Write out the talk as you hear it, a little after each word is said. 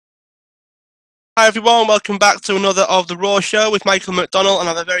Hi everyone, welcome back to another of The Raw Show with Michael McDonald, and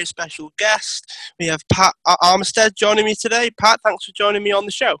I have a very special guest. We have Pat Armitstead joining me today. Pat, thanks for joining me on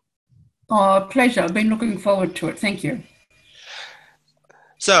the show. Oh, pleasure. I've been looking forward to it. Thank you.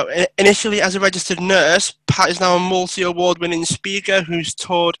 So, initially as a registered nurse, Pat is now a multi-award winning speaker who's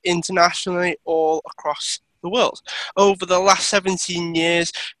toured internationally all across the world. Over the last 17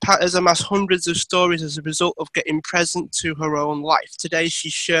 years, Pat has amassed hundreds of stories as a result of getting present to her own life. Today,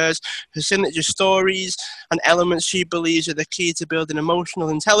 she shares her signature stories and elements she believes are the key to building emotional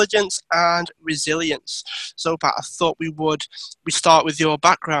intelligence and resilience. So, Pat, I thought we start with your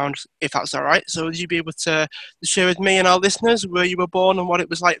background, if that's all right. So, would you be able to share with me and our listeners where you were born and what it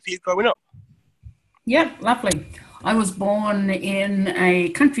was like for you growing up? Yeah, lovely. I was born in a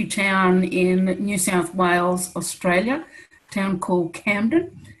country town in New South Wales, Australia, a town called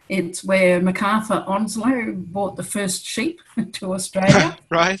Camden. It's where MacArthur Onslow brought the first sheep to Australia.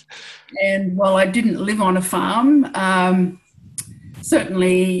 Right. And while I didn't live on a farm,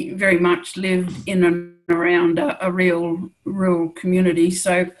 certainly very much lived in and around a real rural community.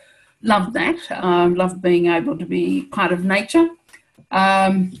 So loved that. Loved being able to be part of nature.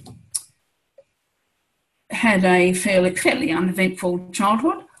 Had a fairly uneventful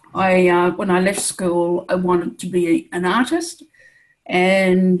childhood. When I left school, I wanted to be an artist,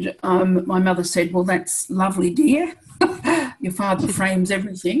 and my mother said, "Well, that's lovely, dear. Your father frames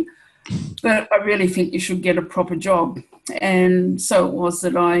everything, but I really think you should get a proper job." And so it was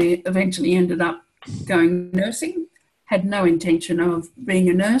that I eventually ended up going nursing. Had no intention of being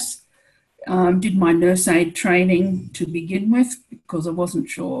a nurse. Did my nurse aid training to begin with because I wasn't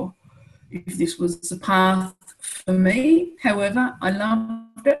sure if this was the path for me. However, I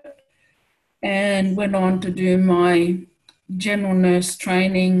loved it and went on to do my general nurse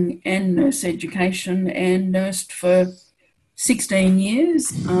training and nurse education, and nursed for 16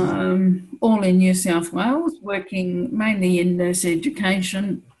 years, all in New South Wales, working mainly in nurse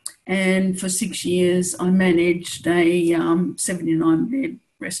education. And for 6 years, I managed a 79-bed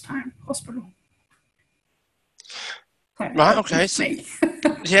rest home hospital. Right, okay. So,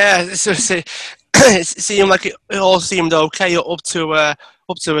 yeah, so it seemed like it all seemed okay up to a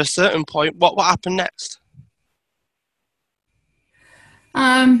certain point. What happened next?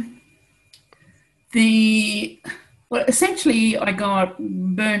 Essentially, I got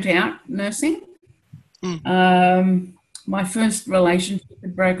burnt out nursing. My first relationship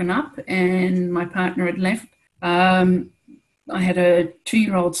had broken up and my partner had left. I had a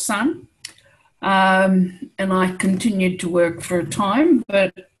 2-year-old son, and I continued to work for a time,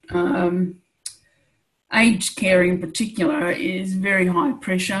 but aged care in particular is very high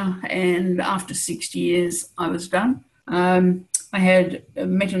pressure, and after 6 years I was done. I had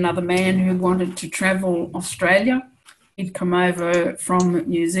met another man who wanted to travel Australia. He'd come over from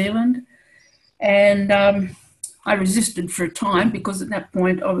New Zealand, and I resisted for a time because at that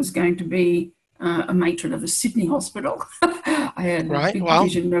point I was going to be a matron of a Sydney hospital. I had a big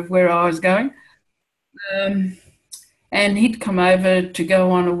vision of where I was going. And he'd come over to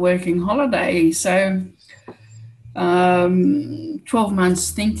go on a working holiday. So 12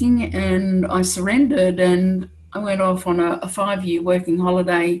 months thinking, and I surrendered, and I went off on a 5-year working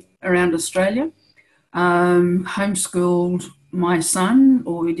holiday around Australia. Homeschooled my son,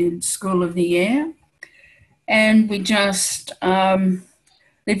 or we did School of the Air, and we just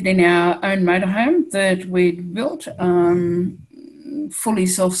lived in our own motorhome that we'd built, fully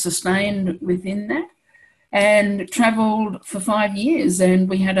self-sustained within that, and travelled for 5 years. And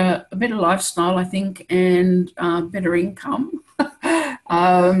we had a better lifestyle, I think, and better income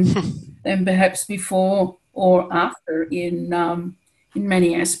than perhaps before or after in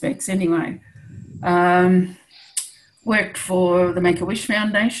many aspects anyway. Worked for the Make-A-Wish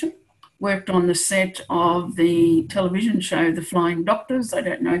Foundation, worked on the set of the television show The Flying Doctors. I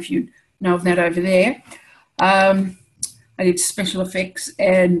don't know if you know of that over there. I did special effects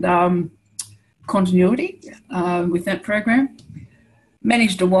and continuity with that program.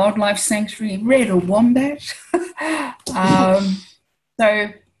 Managed a wildlife sanctuary, reared a wombat.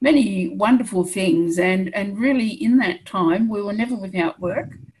 So many wonderful things. And really in that time, we were never without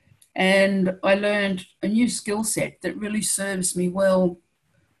work. And I learned a new skill set that really serves me well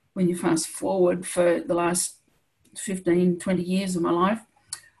when you fast forward for the last 15, 20 years of my life.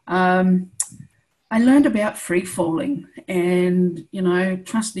 I learned about free falling and,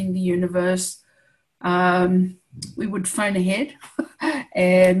 trusting the universe. We would phone ahead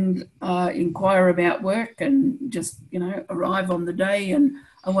and inquire about work and just, arrive on the day and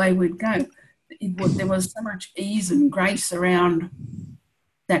away we'd go. There was so much ease and grace around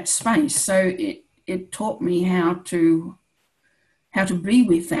that space. So it taught me how to how to be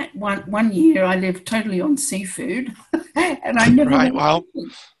with that. One year I lived totally on seafood, and I never Right. went Wow.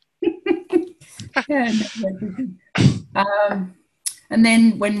 fishing. Yeah, never went fishing. And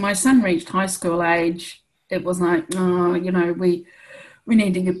then when my son reached high school age, it was like, oh, we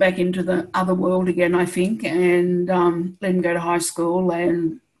need to get back into the other world again, I think, and let him go to high school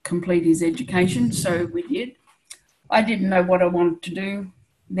and complete his education. So we did. I didn't know what I wanted to do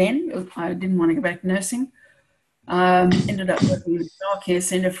then. I didn't want to go back nursing. Ended up working in a childcare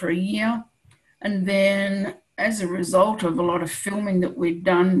centre for a year. And then as a result of a lot of filming that we'd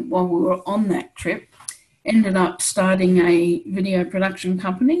done while we were on that trip, ended up starting a video production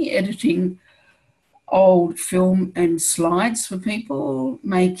company, editing old film and slides for people,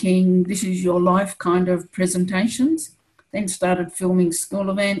 making This Is Your Life kind of presentations, then started filming school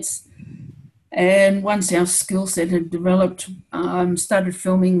events. And once our skill set had developed, started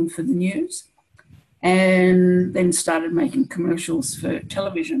filming for the news and then started making commercials for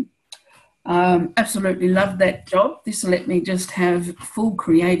television. Absolutely loved that job. This let me just have full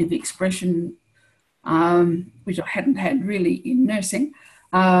creative expression, which I hadn't had really in nursing.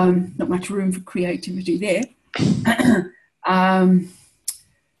 Not much room for creativity there.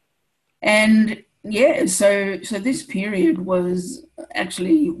 And yeah, so this period was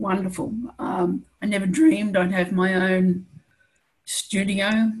actually wonderful. I never dreamed I'd have my own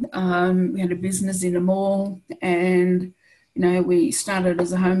studio. We had a business in a mall, and we started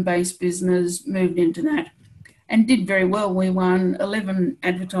as a home-based business, moved into that, and did very well. We won 11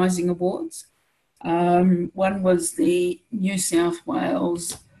 advertising awards. One was the New South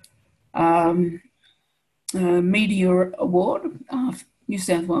Wales Media Award, New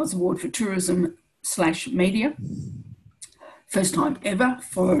South Wales Award for Tourism/Media. First time ever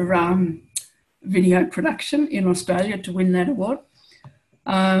for video production in Australia to win that award.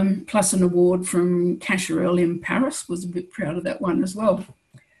 Plus an award from Cacherel in Paris. Was a bit proud of that one as well.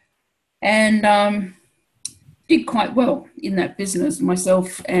 And did quite well in that business,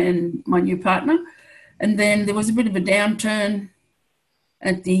 myself and my new partner. And then there was a bit of a downturn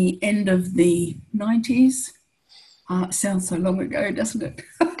at the end of the 90s. Sounds so long ago, doesn't it?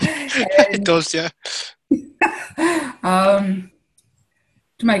 It does, yeah.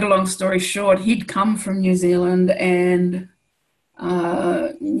 To make a long story short, he'd come from New Zealand and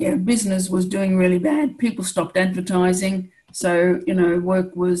business was doing really bad. People stopped advertising. So,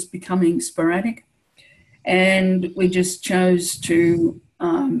 work was becoming sporadic. And we just chose to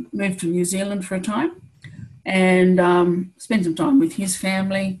move to New Zealand for a time and spend some time with his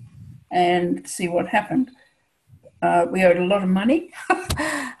family and see what happened. We owed a lot of money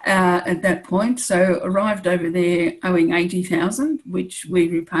at that point, so arrived over there owing 80,000, which we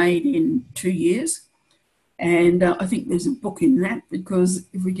repaid in 2 years. And I think there's a book in that, because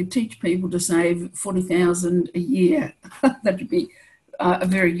if we could teach people to save 40,000 a year, that would be a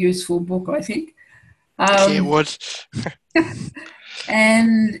very useful book, I think. It would.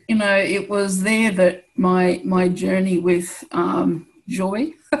 And, it was there that my journey with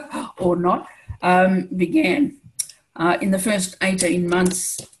joy, or not, began. In the first 18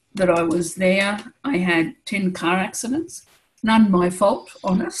 months that I was there, I had 10 car accidents. None my fault,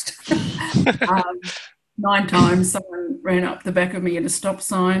 honest. 9 times someone ran up the back of me at a stop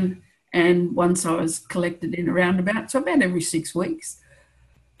sign, and once I was collected in a roundabout, so about every 6 weeks.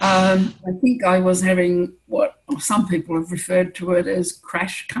 I think I was having what some people have referred to it as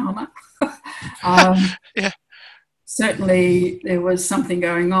crash karma. Yeah. Certainly there was something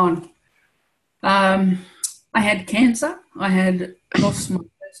going on. I had cancer. I had lost my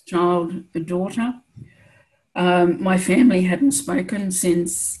first child, a daughter. My family hadn't spoken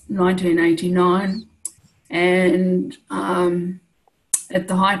since 1989. And at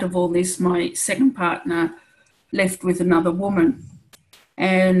the height of all this, my second partner left with another woman.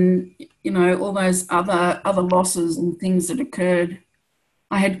 And, all those other losses and things that occurred,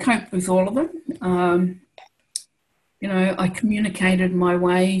 I had coped with all of it. I communicated my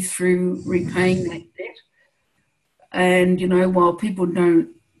way through repaying that debt. And, while people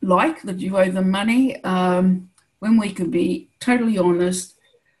don't like that you owe them money, when we could be totally honest,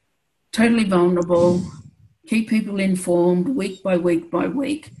 totally vulnerable, keep people informed week by week by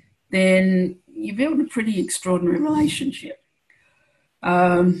week, then you build a pretty extraordinary relationship.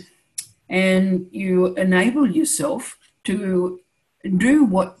 And you enable yourself to do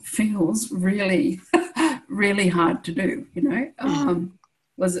what feels really, really hard to do,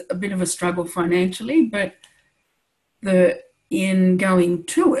 was a bit of a struggle financially, but in going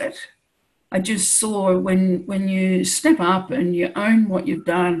to it, I just saw when you step up and you own what you've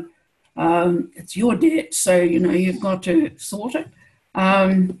done, it's your debt, so, you've got to sort it,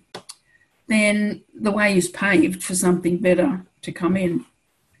 then the way is paved for something better. to come in.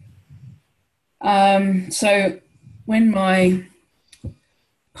 So when my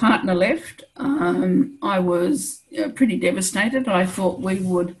partner left, I was pretty devastated. I thought we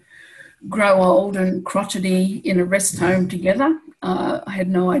would grow old and crotchety in a rest home together. I had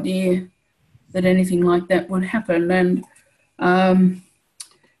no idea that anything like that would happen. And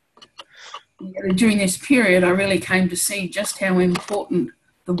during this period, I really came to see just how important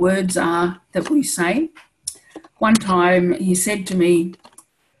the words are that we say. One time he said to me,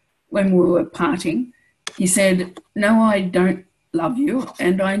 when we were parting, he said, "No, I don't love you,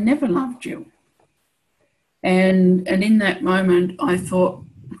 and I never loved you." And in that moment, I thought,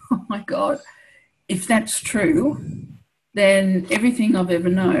 oh my God, if that's true, then everything I've ever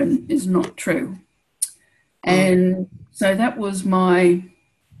known is not true. And so that was my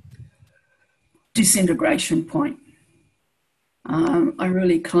disintegration point. I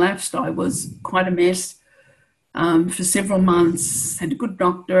really collapsed. I was quite a mess for several months, had a good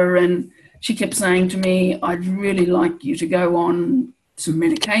doctor, and she kept saying to me, "I'd really like you to go on some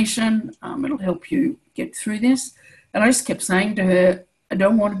medication. It'll help you get through this." And I just kept saying to her, "I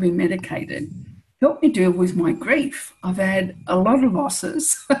don't want to be medicated. Help me deal with my grief. I've had a lot of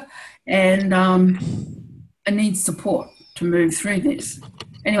losses and I need support to move through this."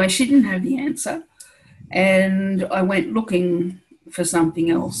 Anyway, she didn't have the answer. And I went looking for something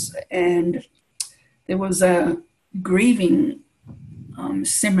else. And there was a grieving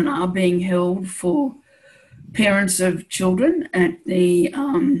seminar being held for parents of children at the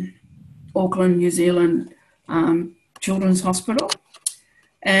Auckland, New Zealand Children's Hospital.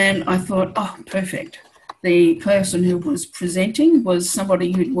 And I thought, oh, perfect. The person who was presenting was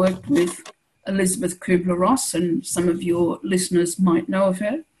somebody who'd worked with Elizabeth Kubler-Ross, and some of your listeners might know of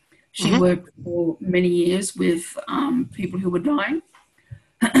her. She worked for many years with people who were dying.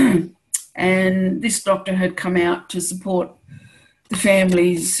 And this doctor had come out to support the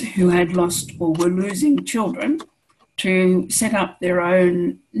families who had lost or were losing children to set up their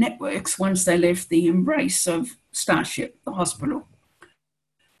own networks once they left the embrace of Starship, the hospital.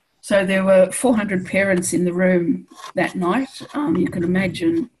 So there were 400 parents in the room that night. You can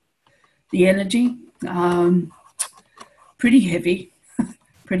imagine the energy, pretty heavy,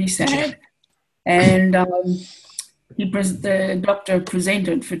 pretty sad. And the doctor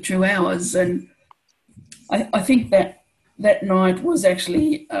presented for 2 hours. And I think that night was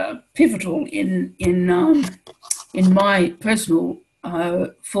actually pivotal in my personal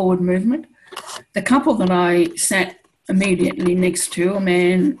forward movement. The couple that I sat immediately next to, a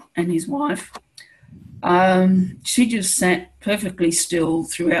man and his wife, she just sat perfectly still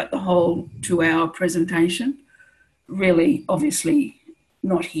throughout the whole 2-hour presentation, really obviously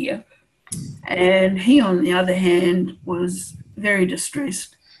not here. And he, on the other hand, was very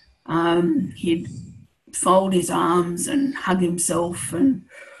distressed. He'd fold his arms and hug himself and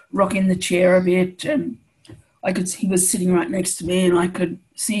rock in the chair a bit, and he was sitting right next to me, and I could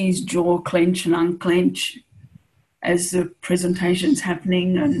see his jaw clench and unclench as the presentation's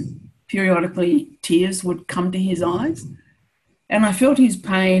happening, and periodically tears would come to his eyes. And I felt his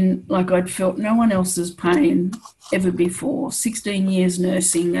pain like I'd felt no one else's pain ever before. 16 years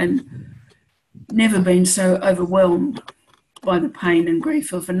nursing and never been so overwhelmed by the pain and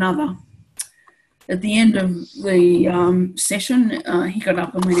grief of another. At the end of the session, he got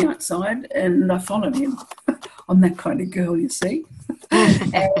up and went outside, and I followed him. I'm that kind of girl, you see.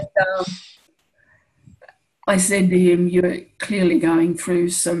 And I said to him, "You're clearly going through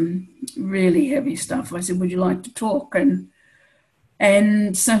some really heavy stuff." I said, "Would you like to talk?"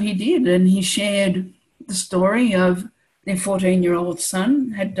 And so he did, and he shared the story of their 14-year-old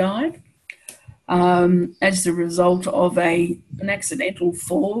son had died as the result of an accidental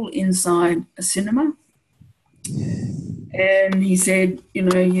fall inside a cinema. And he said,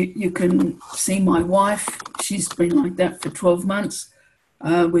 you can see my wife. She's been like that for 12 months.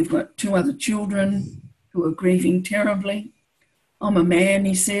 We've got 2 other children who are grieving terribly. I'm a man,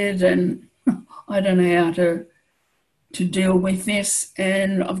 he said, and I don't know how to deal with this,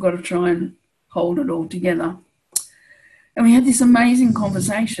 and I've got to try and hold it all together. And we had this amazing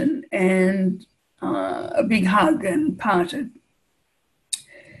conversation and a big hug and parted.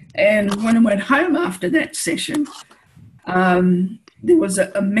 And when I went home after that session, there was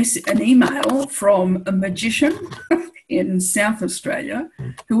an email from a magician in South Australia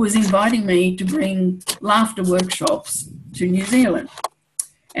who was inviting me to bring laughter workshops to New Zealand.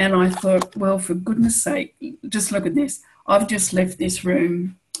 And I thought, well, for goodness sake, just look at this. I've just left this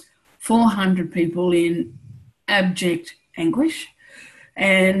room, 400 people in abject anguish.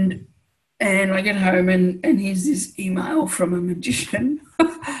 And I get home and here's this email from a magician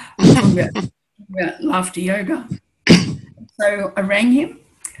about laughter yoga. So I rang him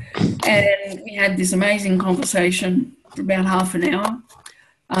and we had this amazing conversation for about half an hour.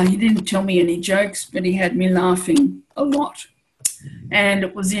 He didn't tell me any jokes, but he had me laughing a lot. And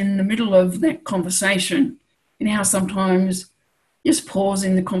it was in the middle of that conversation, you know how sometimes just pause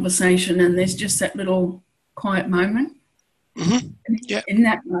in the conversation and there's just that little quiet moment. Mm-hmm. Yeah. In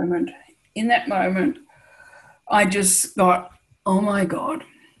that moment, I just got, oh my God,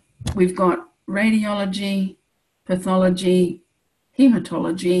 we've got radiology, pathology,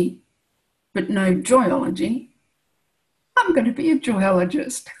 hematology, but no joyology. I'm going to be a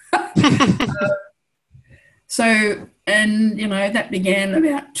joyologist. So, and, you know, that began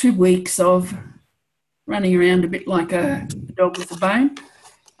about 2 weeks of running around a bit like a dog with a bone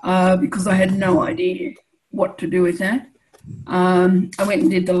because I had no idea what to do with that. I went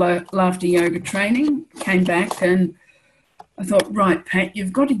and did the laughter yoga training, came back, and I thought, right, Pat,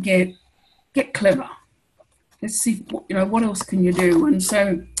 you've got to get clever. Let's see, you know, what else can you do? And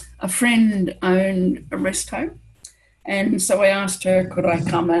so a friend owned a rest home, and so I asked her, could I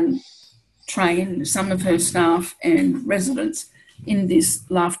come and train some of her staff and residents in this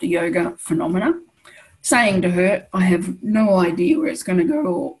laughter yoga phenomena, saying to her, I have no idea where it's going to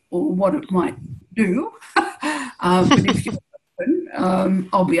go or what it might do, but if you're open,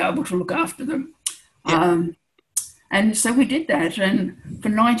 I'll be able to look after them. Yeah. And so we did that, and for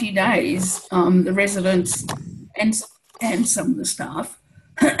 90 days, the residents and some of the staff,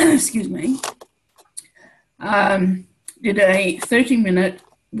 excuse me, did a 30-minute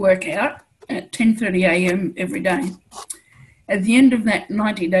workout at 10:30 a.m. every day. At the end of that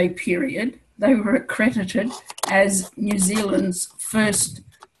 90-day period, they were accredited as New Zealand's first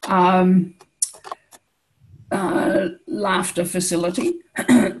laughter facility,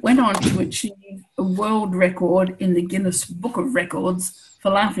 went on to achieve a world record in the Guinness Book of Records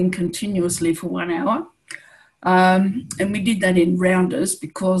for laughing continuously for 1 hour. And we did that in rounders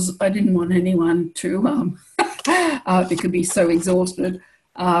because I didn't want anyone to they could be so exhausted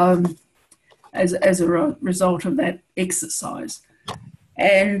as a result of that exercise.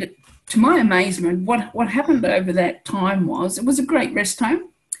 And to my amazement, what happened over that time was, it was a great rest home,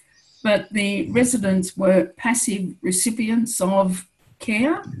 but the residents were passive recipients of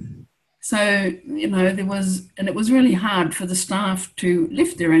care. So, you know, it was really hard for the staff to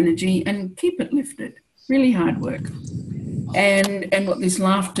lift their energy and keep it lifted. Really hard work. And what this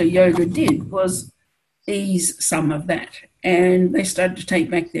laughter yoga did was ease some of that. And they started to take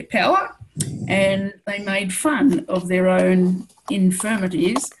back their power, and they made fun of their own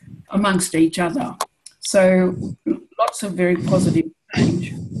infirmities amongst each other. So lots of very positive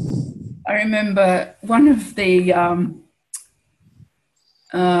change. I remember one of the,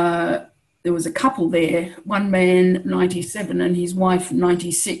 there was a couple there, one man, 97, and his wife,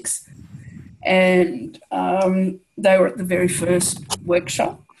 96. And they were at the very first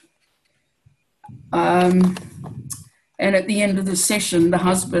workshop. And at the end of the session, the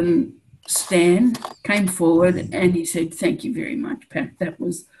husband, Stan, came forward and he said, thank you very much, Pat. That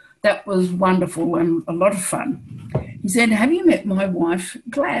was wonderful and a lot of fun. He said, have you met my wife,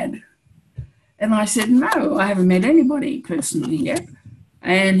 Glad? And I said, no, I haven't met anybody personally yet.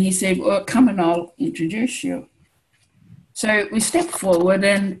 And he said, well, come and I'll introduce you. So we stepped forward,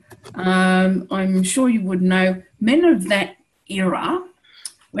 and I'm sure you would know, men of that era,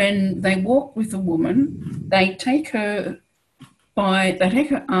 when they walk with a woman, they take her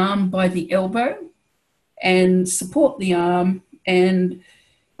arm by the elbow and support the arm and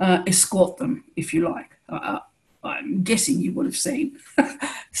escort them, if you like. I'm guessing you would have seen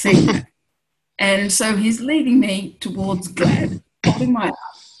that. And so he's leading me towards Glad, holding my arm.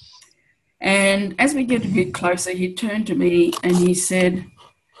 And as we get a bit closer, he turned to me and he said,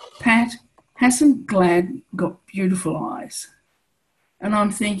 Pat, hasn't Glad got beautiful eyes? And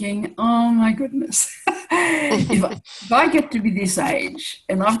I'm thinking, oh my goodness, if I get to be this age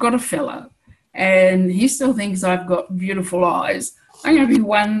and I've got a fella and he still thinks I've got beautiful eyes, I'm going to be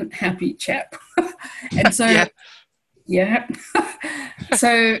one happy chap. And so, yeah.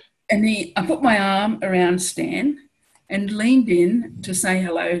 So, I put my arm around Stan and leaned in to say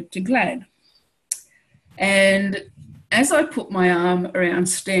hello to Glad. And as I put my arm around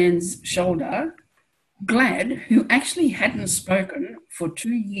Stan's shoulder, Glad, who actually hadn't spoken for 2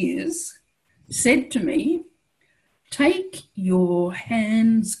 years, said to me, take your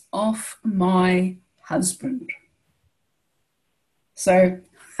hands off my husband. So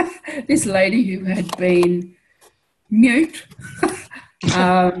this lady who had been mute,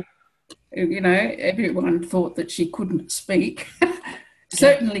 you know, everyone thought that she couldn't speak,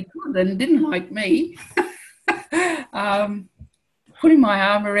 certainly could and didn't like me, putting my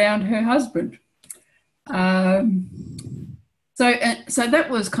arm around her husband. So that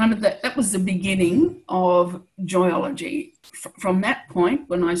was kind of that was the beginning of Joyology. From that point,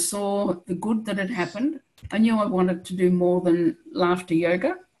 when I saw the good that had happened, I knew I wanted to do more than laughter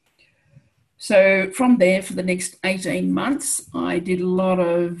yoga. So from there, for the next 18 months, I did a lot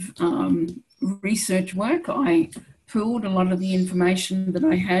of research work. I pooled a lot of the information that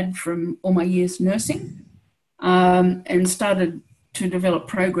I had from all my years nursing, and started to develop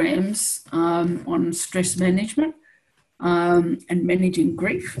programs on stress management and managing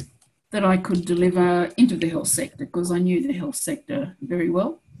grief that I could deliver into the health sector, because I knew the health sector very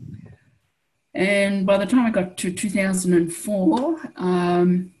well. And by the time I got to 2004,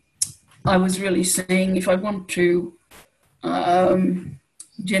 I was really seeing, if I want to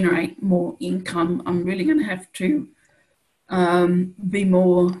generate more income, I'm really going to have to be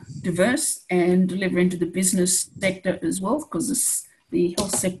more diverse and deliver into the business sector as well, because the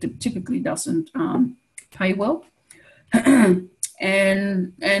health sector typically doesn't pay well.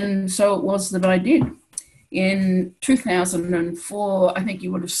 And so it was that I did. In 2004, I think you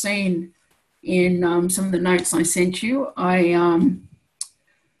would have seen in some of the notes I sent you, I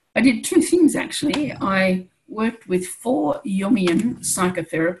did two things actually. I worked with 4 Jungian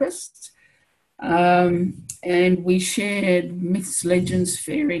psychotherapists, and we shared myths, legends,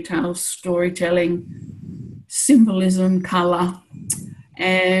 fairy tales, storytelling, symbolism, colour,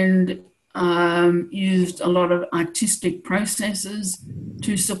 and used a lot of artistic processes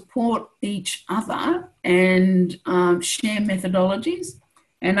to support each other and share methodologies.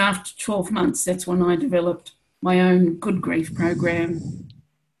 And after 12 months, that's when I developed my own good grief program,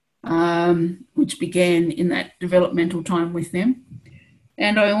 which began in that developmental time with them.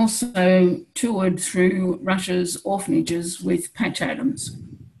 And I also toured through Russia's orphanages with Patch Adams.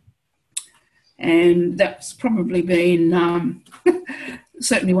 And that's probably been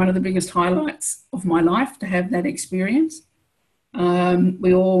certainly one of the biggest highlights of my life, to have that experience.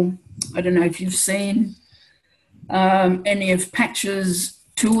 We all, I don't know if you've seen any of Patch's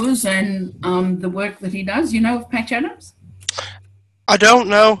tours and the work that he does. You know of Patch Adams? I don't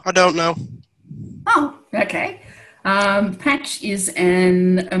know. Oh, okay. Patch is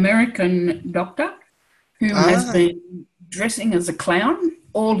an American doctor who has been dressing as a clown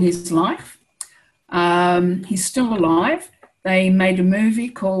all his life. He's still alive. They made a movie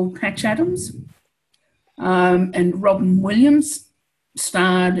called Patch Adams, and Robin Williams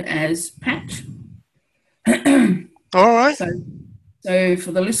starred as Patch. All right. So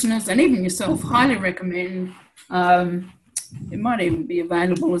for the listeners, and even yourself, highly recommend. It might even be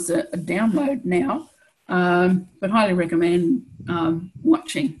available as a download now, but highly recommend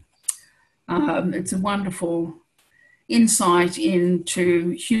watching. It's a wonderful insight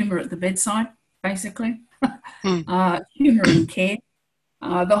into humour at the bedside, basically. Humour and care.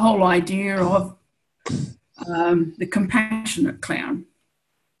 The whole idea of the compassionate clown,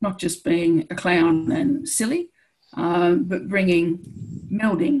 not just being a clown and silly, but melding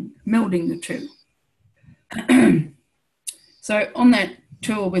the two. So on that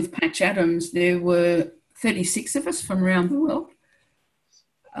tour with Patch Adams, there were 36 of us from around the world,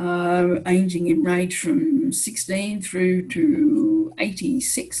 ranging in range from 16 through to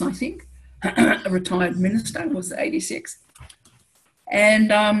 86, I think. A retired minister was 86.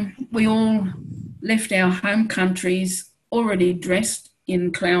 And we all left our home countries already dressed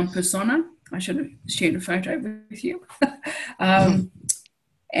in clown persona. I should have shared a photo with you.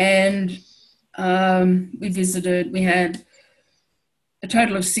 And we visited, we had a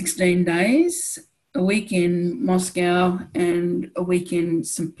total of 16 days, a week in Moscow and a week in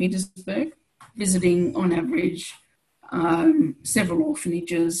St. Petersburg, visiting on average several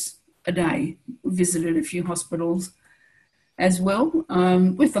orphanages a day. We visited a few hospitals as well,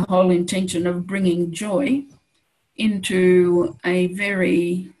 with the whole intention of bringing joy into a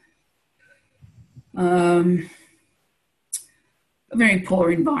very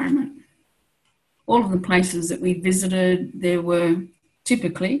poor environment. All of the places that we visited, there were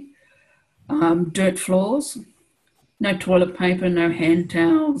typically dirt floors, no toilet paper, no hand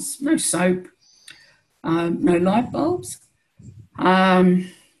towels, no soap, no light bulbs.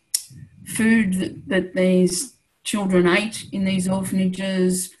 Food that these children ate in these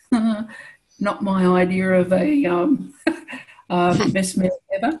orphanages, not my idea of a best meal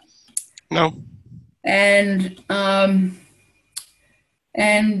ever. No. And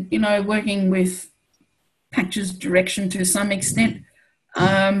you know, working with Patch's direction to some extent,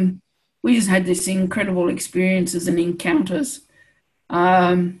 we just had this incredible experiences and encounters,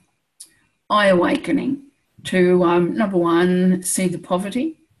 eye-awakening to, number one, see the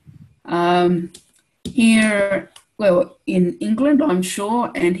poverty. Here, well, in England, I'm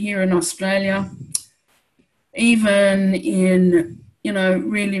sure, and here in Australia, even in,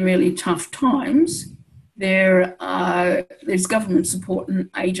 really, really tough times, there's government support and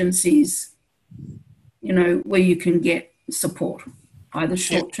agencies, where you can get support, either Yeah.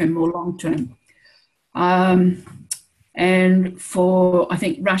 short-term or long-term. And I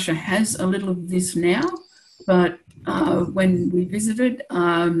think Russia has a little of this now, but when we visited,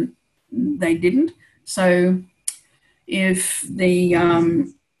 they didn't. So if the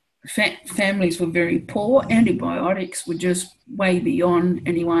families were very poor, antibiotics were just way beyond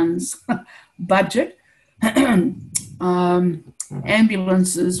anyone's budget.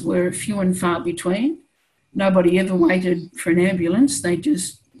 Ambulances were few and far between. Nobody ever waited for an ambulance. They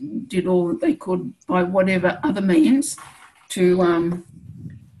just did all that they could by whatever other means to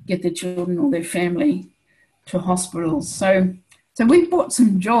get their children or their family to hospitals. So we brought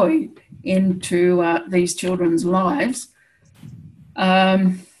some joy into these children's lives.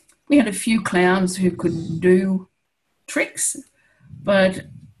 We had a few clowns who could do tricks, but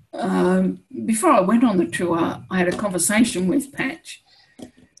before I went on the tour, I had a conversation with Patch,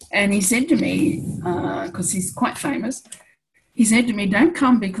 and he said to me, because he's quite famous, he said to me, "Don't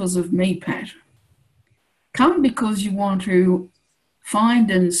come because of me, Pat. Come because you want to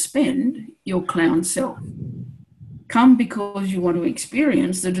find and spend your clown self. Come because you want to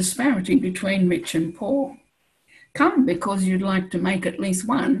experience the disparity between rich and poor. Come because you'd like to make at least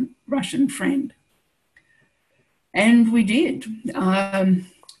one Russian friend." And we did.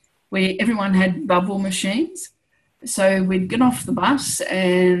 Everyone had bubble machines. So we'd get off the bus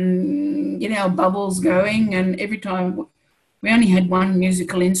and get our bubbles going, and every time we only had one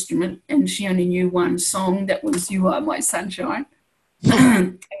musical instrument and she only knew one song, that was "You Are My Sunshine."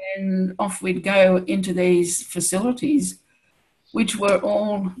 And off we'd go into these facilities, which were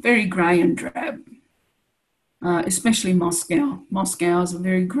all very grey and drab, especially Moscow. Moscow is a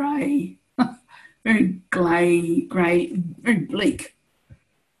very grey, very grey, very bleak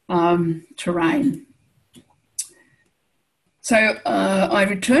terrain. So I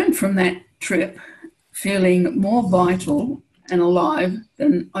returned from that trip feeling more vital and alive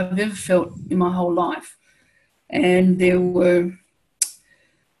than I've ever felt in my whole life. And there were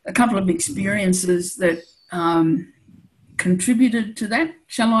a couple of experiences that contributed to that.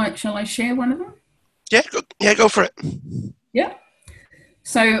 Shall I share one of them? Yeah, go for it. Yeah.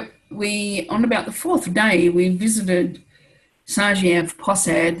 So on about the fourth day, we visited Sergiev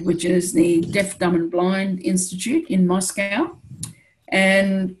Posad, which is the Deaf, Dumb and Blind Institute in Moscow.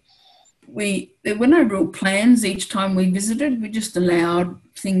 And there were no real plans each time we visited. We just allowed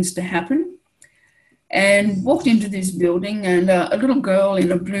things to happen. And walked into this building, and a little girl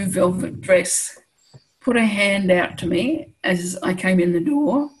in a blue velvet dress put her hand out to me as I came in the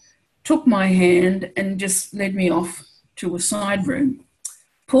door, took my hand and just led me off to a side room,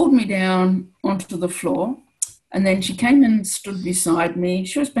 pulled me down onto the floor, and then she came and stood beside me.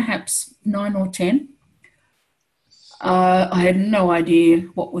 She was perhaps 9 or 10. I had no idea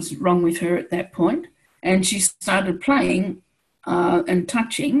what was wrong with her at that point. And she started playing and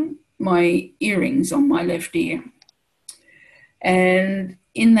touching my earrings on my left ear. And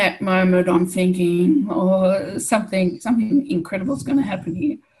in that moment, I'm thinking, oh, something incredible is going to happen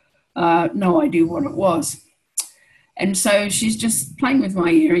here. No idea what it was. And so she's just playing with my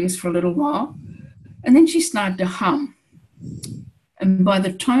earrings for a little while. And then she started to hum. And by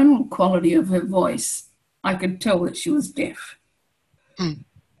the tonal quality of her voice, I could tell that she was deaf.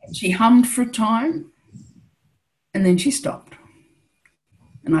 She hummed for a time, and then she stopped.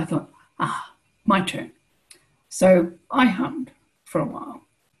 And I thought, my turn. So I hummed for a while.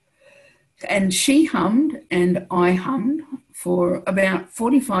 And she hummed and I hummed for about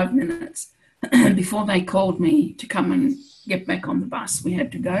 45 minutes before they called me to come and get back on the bus. We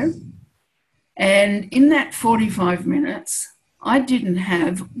had to go. And in that 45 minutes, I didn't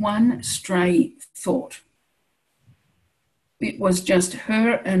have one stray thought. It was just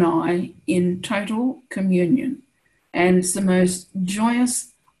her and I in total communion. And it's the most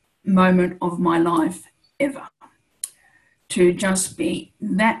joyous moment of my life ever, to just be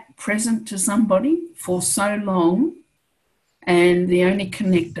that present to somebody for so long. And the only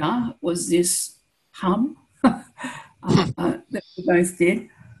connector was this hum that we both did.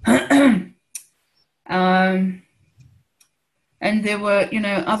 And there were,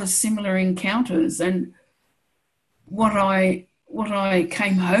 other similar encounters. And what I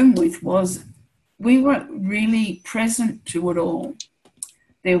came home with was we were really present to it all.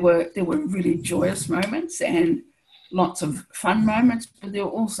 There were really joyous moments and lots of fun moments, but there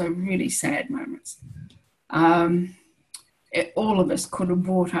were also really sad moments. All of us could have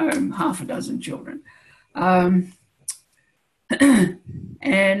brought home half a dozen children. And,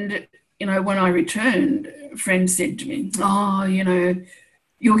 when I returned, a friend said to me, "Oh,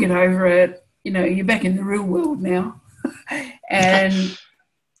 you'll get over it. You're back in the real world now." And,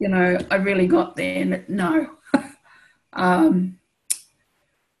 I really got there. And no,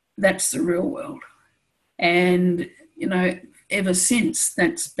 that's the real world. And, ever since,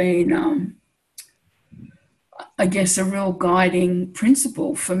 that's been, I guess, a real guiding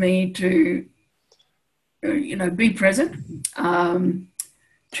principle for me to, be present,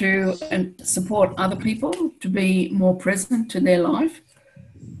 to support other people, to be more present to their life,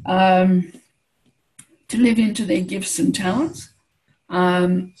 to live into their gifts and talents.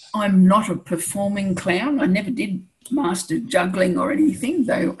 I'm not a performing clown. I never did master juggling or anything,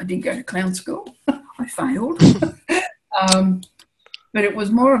 though I did go to clown school. I failed. But it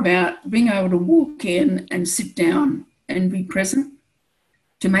was more about being able to walk in and sit down and be present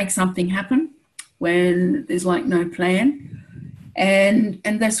to make something happen when there's like no plan. And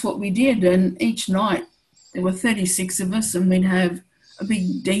that's what we did. And each night there were 36 of us, and we'd have a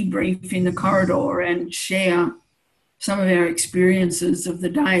big debrief in the corridor and share some of our experiences of the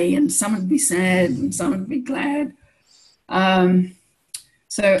day, and some would be sad and some would be glad.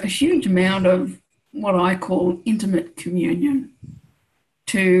 So a huge amount of what I call intimate communion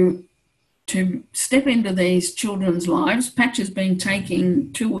to step into these children's lives. Patch has been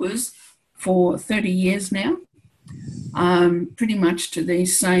taking tours for 30 years now, pretty much to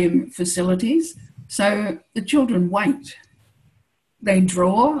these same facilities. So the children wait. They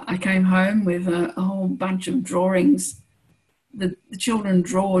draw. I came home with a whole bunch of drawings. The children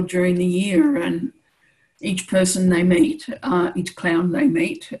draw during the year, and each person they meet, each clown they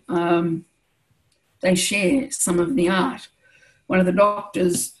meet, they share some of the art. One of the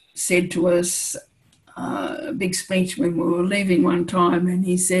doctors said to us a big speech when we were leaving one time, and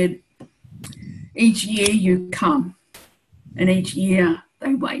he said, "Each year you come, and each year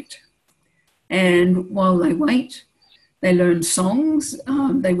they wait. And while they wait, they learn songs.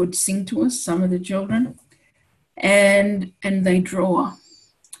 They would sing to us, some of the children, and they draw.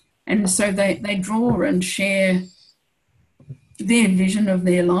 And so they draw and share their vision of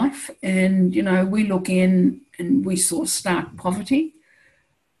their life. And, we look in and we saw stark poverty.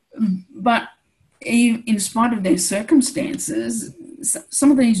 But in spite of their circumstances,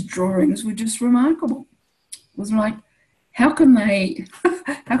 some of these drawings were just remarkable. It was like, how can they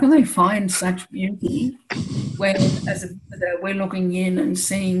find such beauty when we're looking in and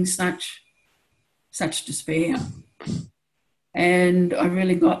seeing such despair? And I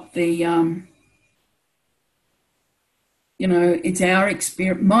really got the, it's our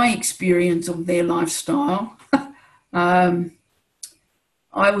experience, my experience of their lifestyle. I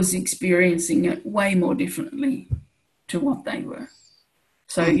was experiencing it way more differently to what they were.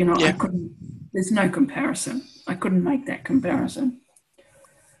 So, I couldn't, there's no comparison. I couldn't make that comparison.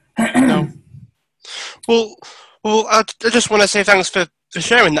 No. Well, I just want to say thanks for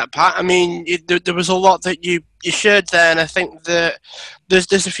sharing that, Pat. I mean, there was a lot that you shared there, and I think that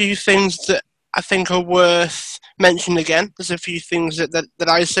there's a few things that I think are worth mentioning again. There's a few things that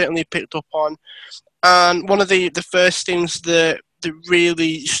I certainly picked up on, and one of the first things that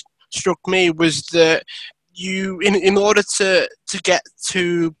really struck me was that you, in order to get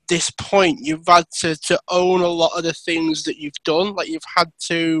to this point, you've had to own a lot of the things that you've done. Like you've had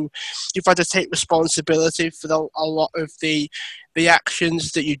to take responsibility for a lot of the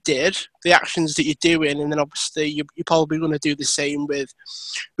actions that you did, the actions that you're doing, and then obviously you're probably going to do the same with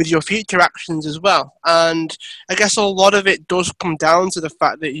your future actions as well. And I guess a lot of it does come down to the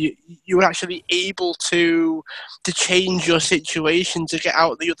fact that you were actually able to change your situation, to get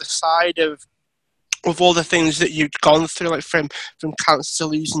out the other side of all the things that you'd gone through, like from cancer to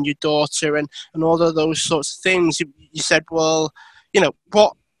losing your daughter and all of those sorts of things. You said, well,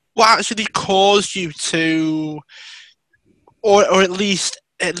 what actually caused you to, or at least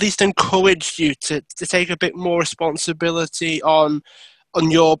encouraged you to take a bit more responsibility on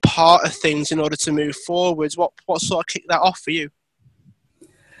your part of things in order to move forwards? What sort of kicked that off for you?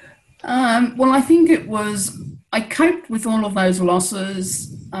 Well, I think it was, I coped with all of those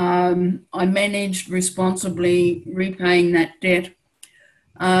losses. I managed responsibly repaying that debt.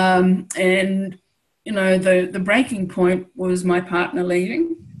 And, the breaking point was my partner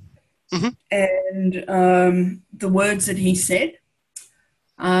leaving. Mm-hmm. And the words that he said.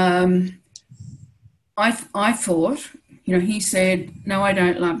 I thought, he said, "No, I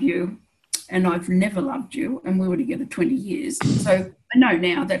don't love you, and I've never loved you," and we were together 20 years. So I know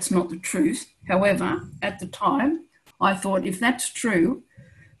now that's not the truth. However, at the time, I thought if that's true,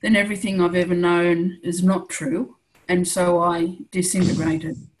 then everything I've ever known is not true, and so I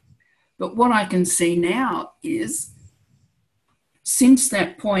disintegrated. But what I can see now is since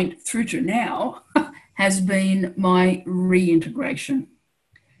that point through to now has been my reintegration.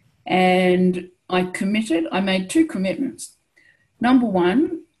 And I made 2 commitments. Number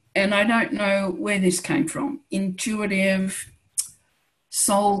one, and I don't know where this came from, intuitive,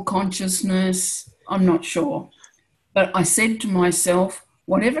 soul consciousness, I'm not sure. But I said to myself,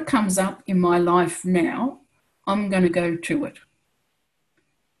 whatever comes up in my life now, I'm going to go to it.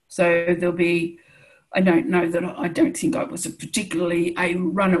 So there'll be, I don't think I was particularly a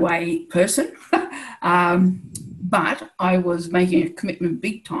runaway person, but I was making a commitment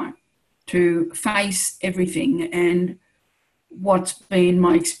big time to face everything. And what's been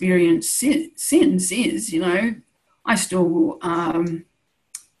my experience since is, I still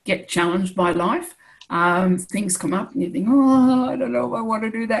get challenged by life. Things come up and you think, oh, I don't know if I want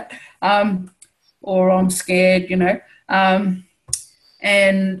to do that. Or I'm scared,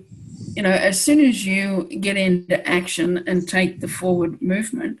 and, as soon as you get into action and take the forward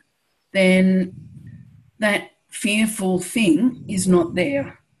movement, then that fearful thing is not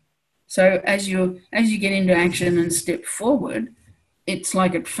there. So as you get into action and step forward, it's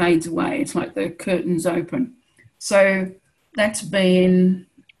like it fades away. It's like the curtains open. So that's been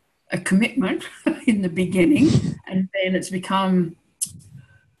a commitment in the beginning, and then it's become,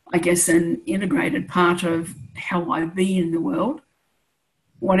 I guess, an integrated part of how I be in the world.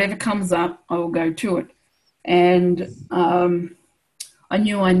 Whatever comes up, I will go to it. And I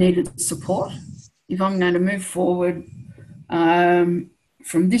knew I needed support. If I'm going to move forward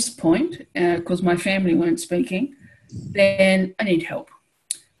from this point, because my family weren't speaking, then I need help.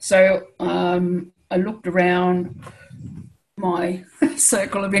 So I looked around my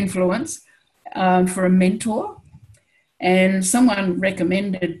circle of influence for a mentor, and someone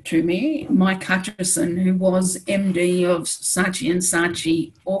recommended to me Mike Hutchison, who was MD of Saatchi &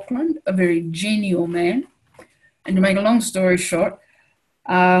 Saatchi Auckland, a very genial man. And to make a long story short,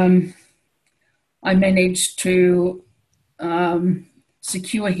 I managed to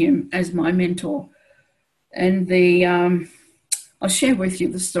secure him as my mentor. And I'll share with you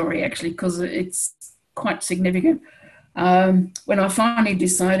the story actually, because it's quite significant. When I finally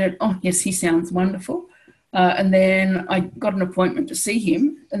decided, oh yes, he sounds wonderful, and then I got an appointment to see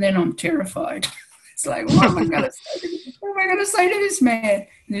him, and then I'm terrified. It's like, what am I going to say to this man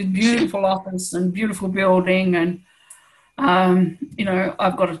in his beautiful office and beautiful building? And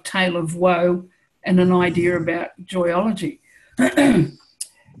I've got a tale of woe and an idea about Joyology.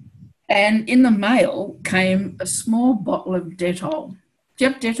 And in the mail came a small bottle of Dettol. Do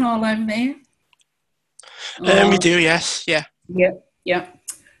you have Dettol over there? We do, yes, yeah. Yep.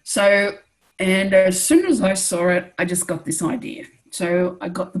 So, and as soon as I saw it, I just got this idea. So I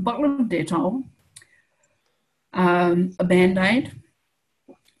got the bottle of Dettol, a Band-Aid,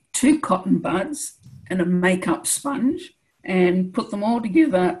 2 cotton buds, and a makeup sponge, and put them all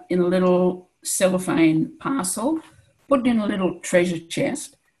together in a little cellophane parcel, put it in a little treasure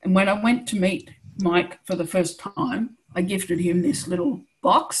chest. And when I went to meet Mike for the first time, I gifted him this little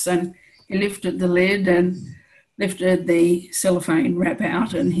box, and he lifted the lid and lifted the cellophane wrap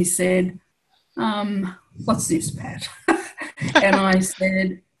out, and he said, what's this, Pat? And I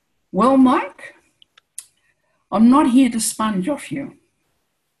said, well, Mike, I'm not here to sponge off you,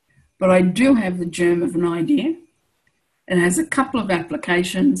 but I do have the germ of an idea. It has a couple of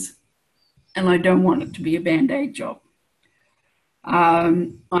applications, and I don't want it to be a Band-Aid job.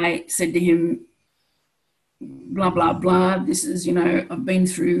 I said to him, blah, blah, blah, this is, I've been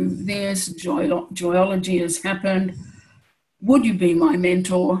through this, Joyology has happened. Would you be my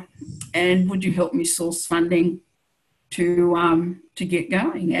mentor, and would you help me source funding to get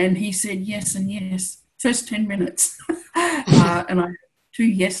going? And he said yes and yes. First 10 minutes. And I had 2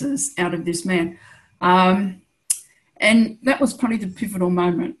 yeses out of this man. And that was probably the pivotal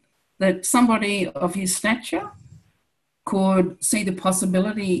moment, that somebody of his stature could see the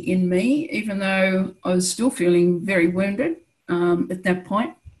possibility in me, even though I was still feeling very wounded at that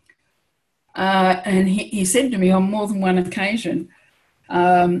point. And he said to me on more than one occasion,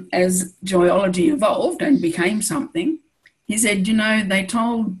 as Joyology evolved and became something, he said, they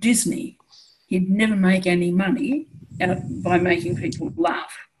told Disney he'd never make any money by making people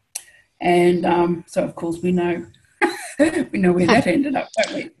laugh. And so, of course, we know where that ended up,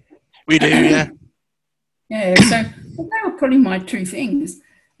 don't we? We do, yeah. Yeah, so they were probably my 2 things.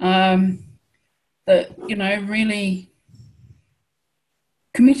 That, really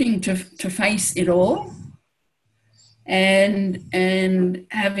committing to face it all and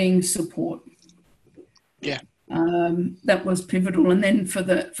having support. Yeah. That was pivotal. And then for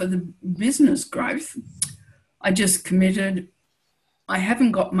the business growth, I just committed. I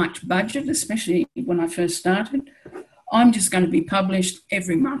haven't got much budget, especially when I first started. I'm just going to be published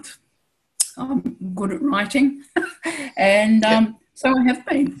every month. I'm good at writing, and so I have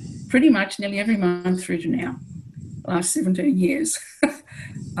been pretty much nearly every month through to now, last 17 years.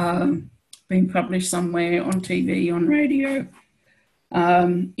 Been published somewhere on TV, on radio,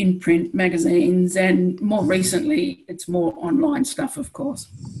 in print, magazines, and more recently, it's more online stuff, of course.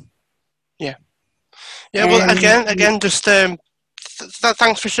 Yeah. Yeah. Well, again, just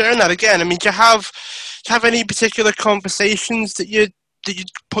thanks for sharing that again. I mean, do you have any particular conversations that you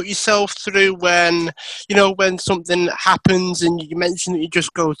put yourself through when when something happens, and you mentioned that you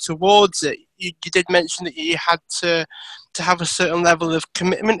just go towards it? You did mention that you had to have a certain level of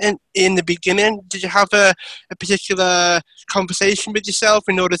commitment in the beginning. Did you have a particular conversation with yourself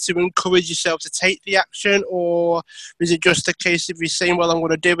in order to encourage yourself to take the action, or is it just a case of you saying, well, I'm going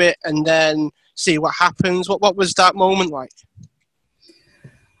to do it and then see what happens? What was that moment like?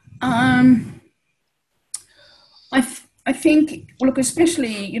 I think, look,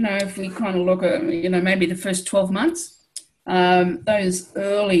 especially, if we kind of look at, maybe the first 12 months, those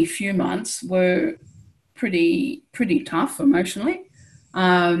early few months were pretty tough emotionally,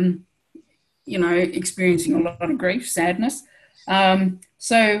 experiencing a lot of grief, sadness.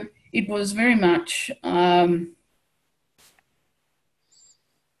 So it was very much, I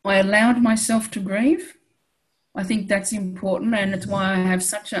allowed myself to grieve. I think that's important, and it's why I have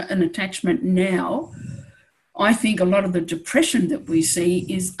such an attachment now. I think a lot of the depression that we see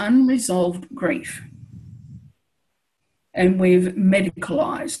is unresolved grief. And we've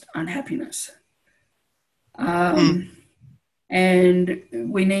medicalised unhappiness. And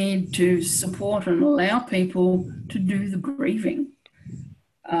we need to support and allow people to do the grieving.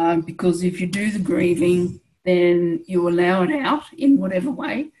 Because if you do the grieving, then you allow it out in whatever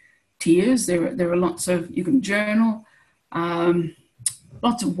way. Tears, there are lots of, you can journal,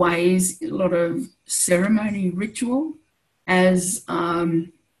 lots of ways, a lot of ceremony, ritual, as a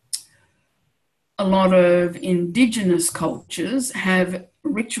lot of Indigenous cultures have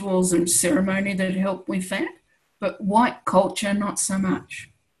rituals and ceremony that help with that, but white culture, not so much.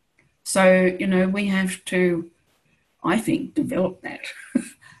 So, we have to, I think, develop that.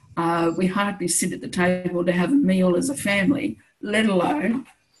 We hardly sit at the table to have a meal as a family, let alone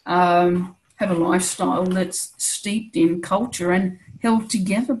have a lifestyle that's steeped in culture and held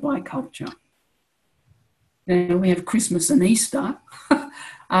together by culture. Now, we have Christmas and Easter,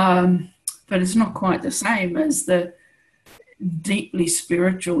 but it's not quite the same as the deeply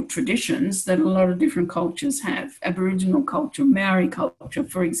spiritual traditions that a lot of different cultures have. Aboriginal culture, Maori culture,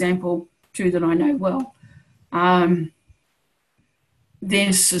 for example, two that I know well.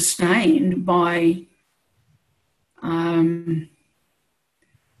 They're sustained by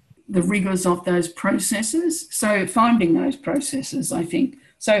the rigours of those processes. So finding those processes, I think.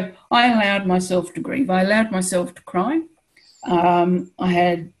 So I allowed myself to grieve. I allowed myself to cry. I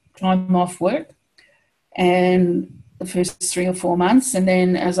had time off work and the first 3 or 4 months. And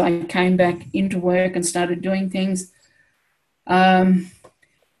then as I came back into work and started doing things,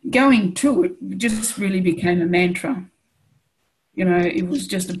 going to it just really became a mantra. It was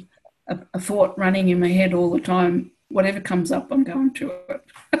just a thought running in my head all the time. Whatever comes up, I'm going to it.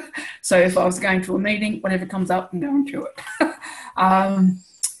 So if I was going to a meeting, whatever comes up, I'm going to it.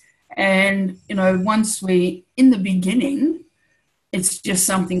 And, once in the beginning, it's just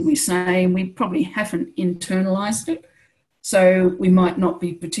something we say, and we probably haven't internalized it. So we might not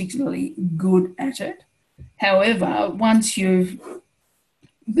be particularly good at it. However, once you've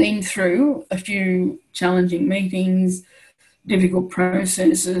been through a few challenging meetings, difficult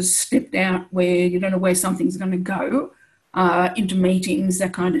processes, stepped out where you don't know where something's going to go, into meetings,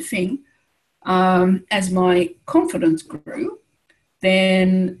 that kind of thing, as my confidence grew,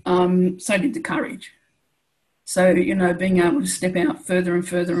 then so did the courage. So, being able to step out further and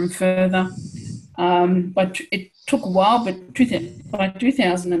further and further. But it took a while, but by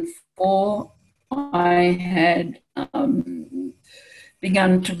 2004, I had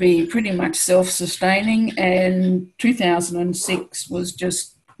begun to be pretty much self-sustaining, and 2006 was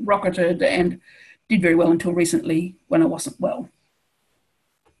just rocketed and did very well until recently when I wasn't well.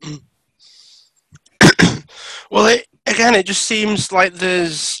 Well, it just seems like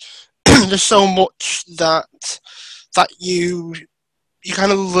there's so much that you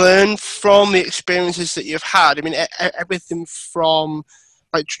kind of learn from the experiences that you've had. I mean, everything from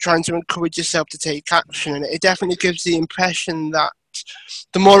like trying to encourage yourself to take action, and it definitely gives the impression that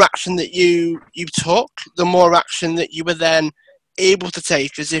the more action that you took, the more action that you were then able to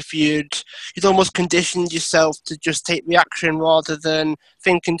take, as if you'd almost conditioned yourself to just take the action rather than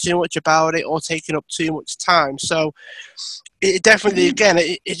thinking too much about it or taking up too much time. So it definitely, again,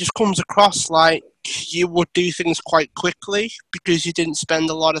 it just comes across like you would do things quite quickly because you didn't spend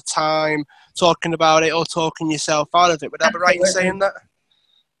a lot of time talking about it or talking yourself out of it. Would I be right in saying that?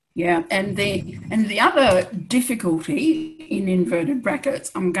 Yeah, and the other difficulty, in inverted brackets,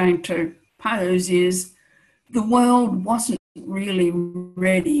 I'm going to pose is the world wasn't really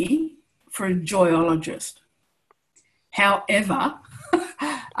ready for a joyologist. However,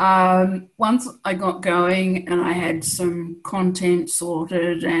 once I got going and I had some content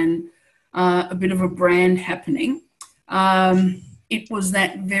sorted and a bit of a brand happening, it was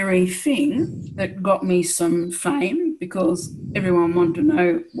that very thing that got me some fame because everyone wanted to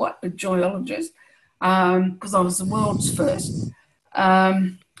know what a joyologist, because I was the world's first.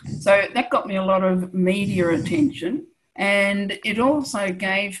 So that got me a lot of media attention, and it also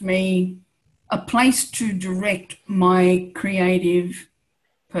gave me a place to direct my creative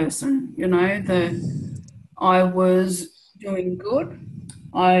person. I was doing good.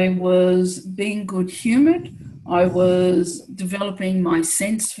 I was being good-humoured. I was developing my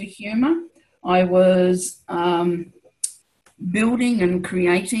sense for humour. I was building and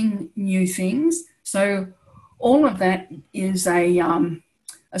creating new things. So all of that is a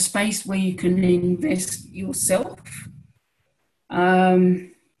space where you can invest yourself.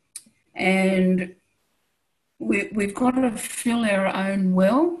 And we've got to fill our own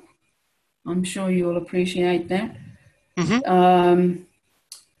well. I'm sure you'll appreciate that. Mm-hmm.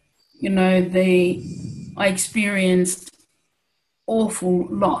 I experienced awful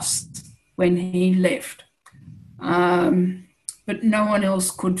loss when he left. But no one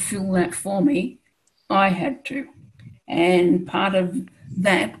else could fill that for me. I had to. And part of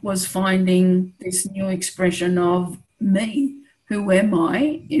that was finding this new expression of me. Who am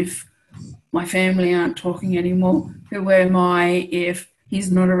I if my family aren't talking anymore? Who am I if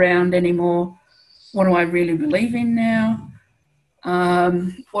he's not around anymore? What do I really believe in now?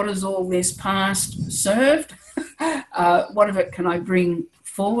 What has all this past served? What of it can I bring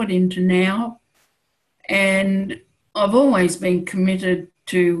forward into now? And I've always been committed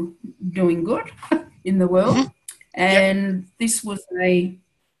to doing good in the world. Mm-hmm. And this was a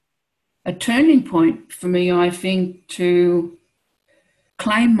turning point for me, I think, to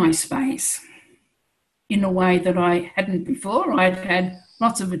claim my space in a way that I hadn't before. I'd had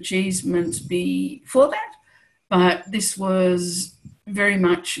lots of achievements before that, but this was very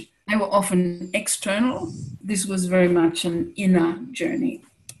much, they were often external. This was very much an inner journey.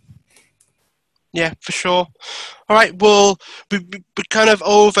 Yeah, for sure. All right, well, we're kind of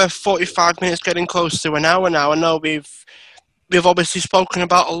over 45 minutes, getting close to an hour now. I know we've obviously spoken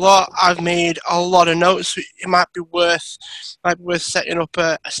about a lot. I've made a lot of notes. It might be worth setting up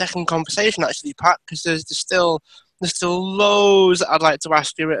a second conversation, actually, Pat, because there's still loads I'd like to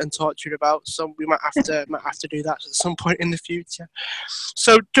ask you and talk to you about. So we might have to do that at some point in the future.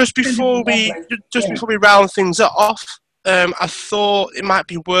 So just before we round things off, I thought it might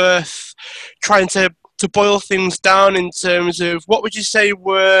be worth trying to boil things down in terms of what would you say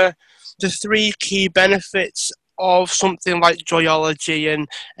were the 3 key benefits of something like Joyology, and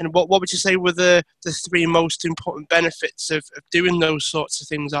what would you say were the 3 most important benefits of doing those sorts of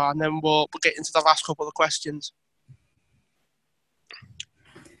things are, and then we'll get into the last couple of questions.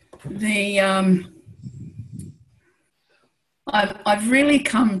 I've really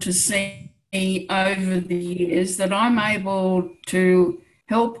come to see over the years that I'm able to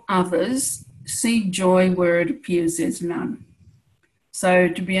help others see joy where it appears there's none. So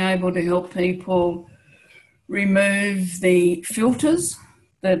to be able to help people remove the filters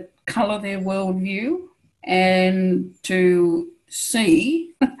that colour their worldview and to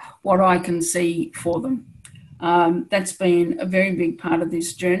see what I can see for them. That's been a very big part of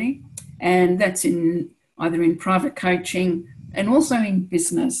this journey, and that's either in private coaching and also in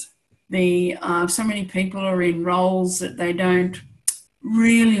business. So many people are in roles that they don't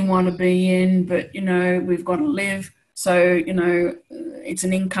really want to be in, but, we've got to live. So, it's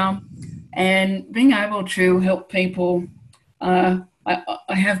an income. And being able to help people, I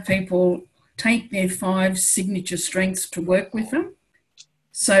have people take their 5 signature strengths to work with them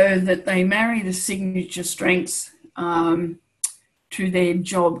so that they marry the signature strengths to their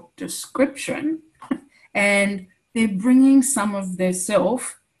job description, and they're bringing some of their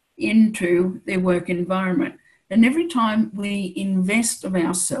self into their work environment. And every time we invest of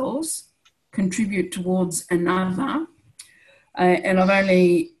ourselves, contribute towards another, and I've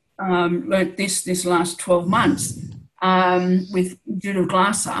only learnt this last 12 months with Judith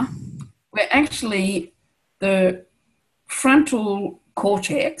Glasser, where actually the frontal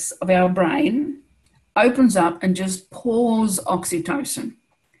cortex of our brain opens up and just pours oxytocin.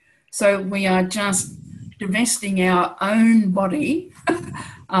 So we are just divesting our own body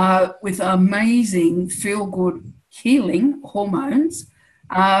with amazing feel-good healing hormones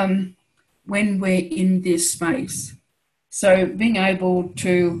when we're in this space. So being able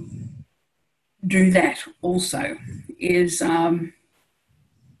to do that also is so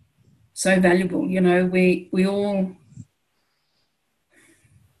valuable. You know, we all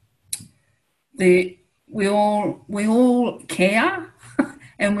care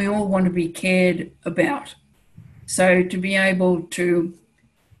and we all want to be cared about. So to be able to,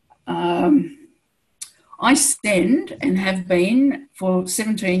 I send and have been for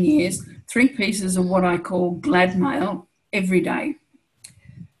 17 years, 3 pieces of what I call glad mail every day.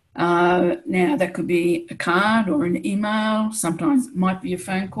 Now that could be a card or an email, sometimes it might be a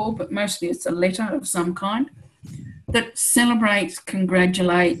phone call, but mostly it's a letter of some kind that celebrates,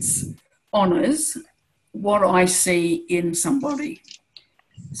 congratulates, honours what I see in somebody.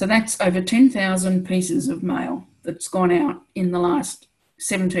 So that's over 10,000 pieces of mail that's gone out in the last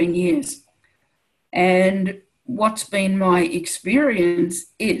 17 years. And what's been my experience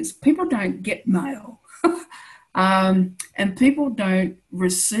is people don't get mail. And people don't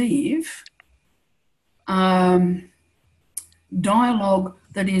receive dialogue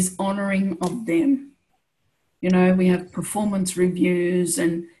that is honouring of them. You know, we have performance reviews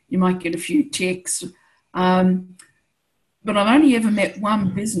and you might get a few ticks. But I've only ever met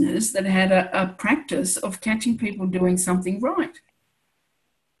one business that had a practice of catching people doing something right.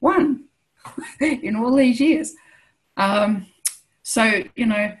 One in all these years. So, you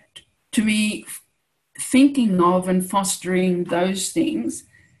know, to be thinking of and fostering those things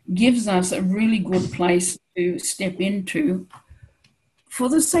gives us a really good place to step into for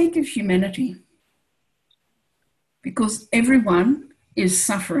the sake of humanity. Because everyone is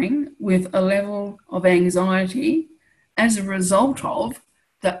suffering with a level of anxiety as a result of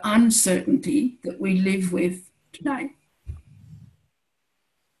the uncertainty that we live with today.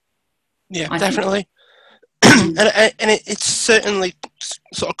 Yeah, definitely. And it's certainly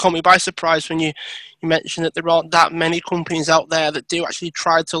sort of caught me by surprise when you mentioned that there aren't that many companies out there that do actually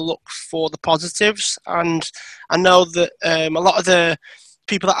try to look for the positives. And I know that a lot of the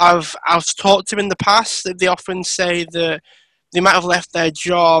people that I've talked to in the past, they often say that they might have left their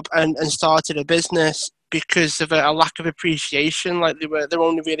job and started a business because of a lack of appreciation. Like they're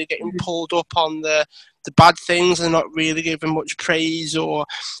only really getting pulled up on the bad things and not really given much praise or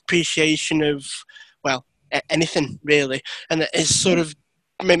appreciation of, well, anything really. And it sort of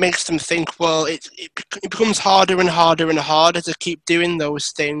makes them think, well, it becomes harder and harder and harder to keep doing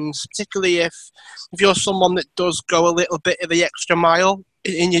those things, particularly if you're someone that does go a little bit of the extra mile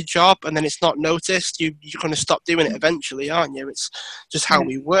in your job and then it's not noticed, you're going to stop doing it eventually, aren't you? It's just how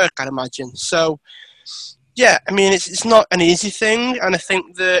we work, I'd imagine. So yeah, I mean, it's not an easy thing, and I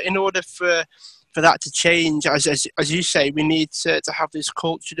think that in order for that to change, as you say, we need to have this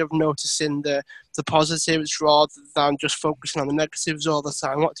culture of noticing the positives rather than just focusing on the negatives all the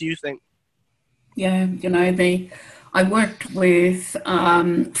time. What do you think? Yeah, you know, I worked with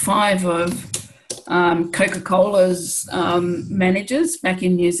 5 of Coca-Cola's managers back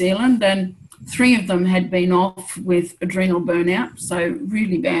in New Zealand, and 3 of them had been off with adrenal burnout, so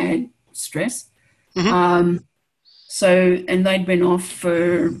really bad stress. Mm-hmm. And they'd been off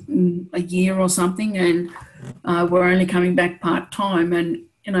for a year or something and were only coming back part-time. And,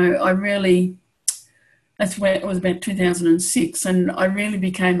 you know, that's when it was about 2006, and I really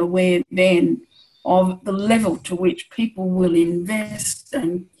became aware then of the level to which people will invest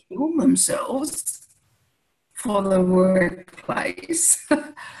and kill themselves for the workplace.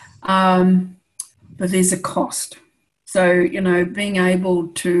 But there's a cost. So, you know, being able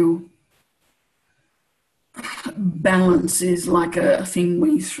to balance is like a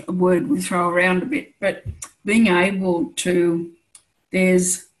word we throw around a bit, but being able to,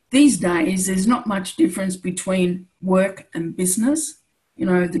 these days, there's not much difference between work and business. You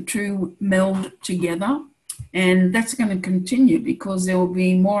know, the two meld together, and that's going to continue because there will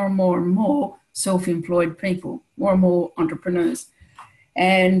be more and more and more self-employed people, more and more entrepreneurs.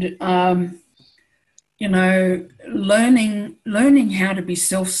 And, you know, learning how to be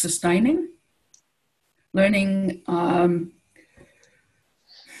self-sustaining, learning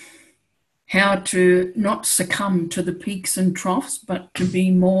how to not succumb to the peaks and troughs, but to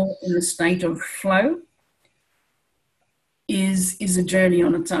be more in a state of flow is a journey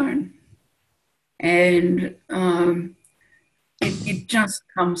on its own. And it just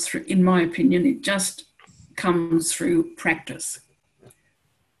comes through, in my opinion, it just comes through practice.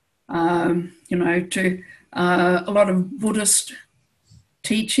 You know, to a lot of Buddhist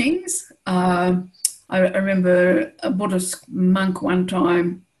teachings. I remember a Buddhist monk one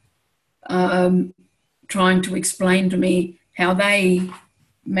time trying to explain to me how they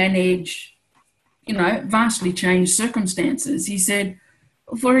manage, vastly changed circumstances. He said,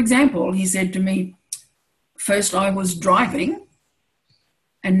 for example, he said to me, first I was driving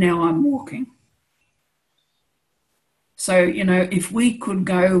and now I'm walking. So, if we could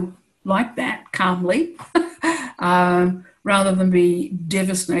go like that calmly, rather than be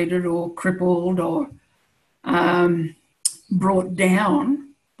devastated or crippled or brought down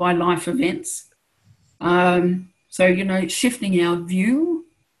by life events. So, shifting our view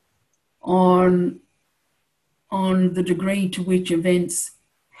on the degree to which events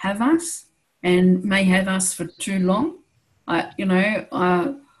have us and may have us for too long.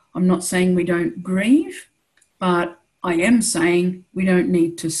 I'm not saying we don't grieve, but I am saying we don't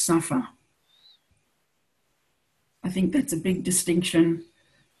need to suffer. I think that's a big distinction.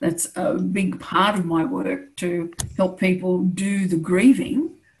 That's a big part of my work, to help people do the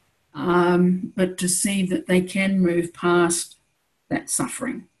grieving, but to see that they can move past that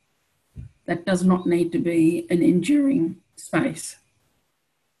suffering. That does not need to be an enduring space.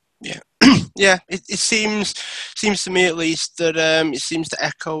 Yeah. Yeah, it seems to me at least that it seems to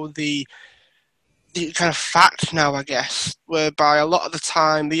echo the kind of fact now, I guess, whereby a lot of the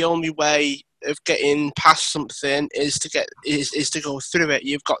time the only way of getting past something is to go through it.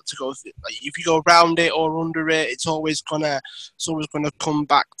 You've got to go through, like, if you go around it or under it, it's always gonna come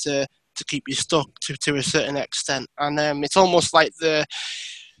back to keep you stuck to a certain extent. And it's almost like the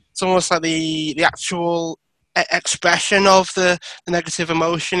actual expression of the negative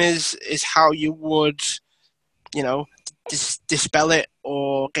emotion is how you would, dispel it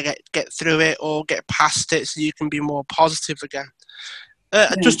or get through it or get past it, so you can be more positive again.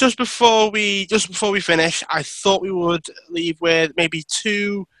 Just before we finish, I thought we would leave with maybe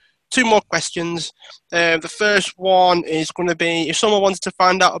two more questions. The first one is going to be, if someone wants to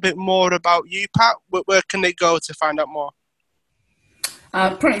find out a bit more about you, Pat, where can they go to find out more?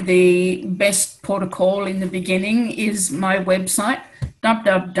 Probably the best port of call in the beginning is my website,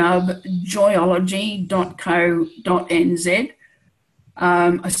 www.joyology.co.nz.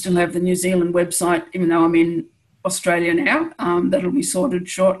 I still have the New Zealand website, even though I'm in Australia now. That'll be sorted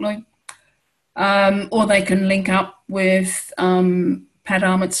shortly. Or they can link up with Pat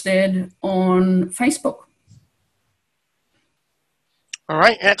Armitstead on Facebook. All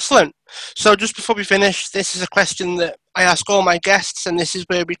right, excellent. So just before we finish, this is a question that I ask all my guests, and this is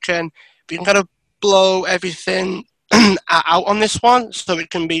where we can kind of blow everything out on this one. So it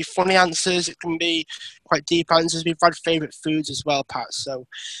can be funny answers, it can be quite deep answers. We've had favourite foods as well, Pat. So,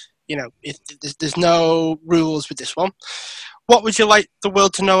 there's no rules with this one. What would you like the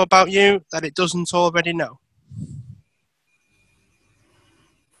world to know about you that it doesn't already know?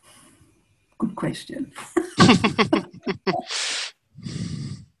 Good question.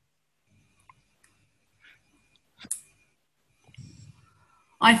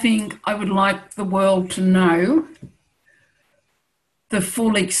 I think I would like the world to know the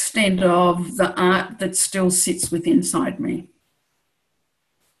full extent of the art that still sits within inside me.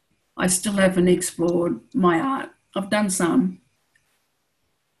 I still haven't explored my art. I've done some.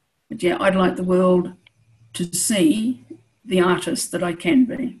 But yeah, I'd like the world to see the artist that I can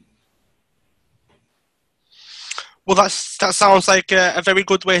be. Well, that sounds like a very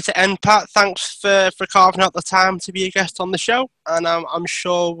good way to end, Pat. Thanks for carving out the time to be a guest on the show, and I'm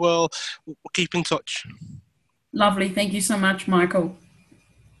sure we'll keep in touch. Lovely. Thank you so much, Michael.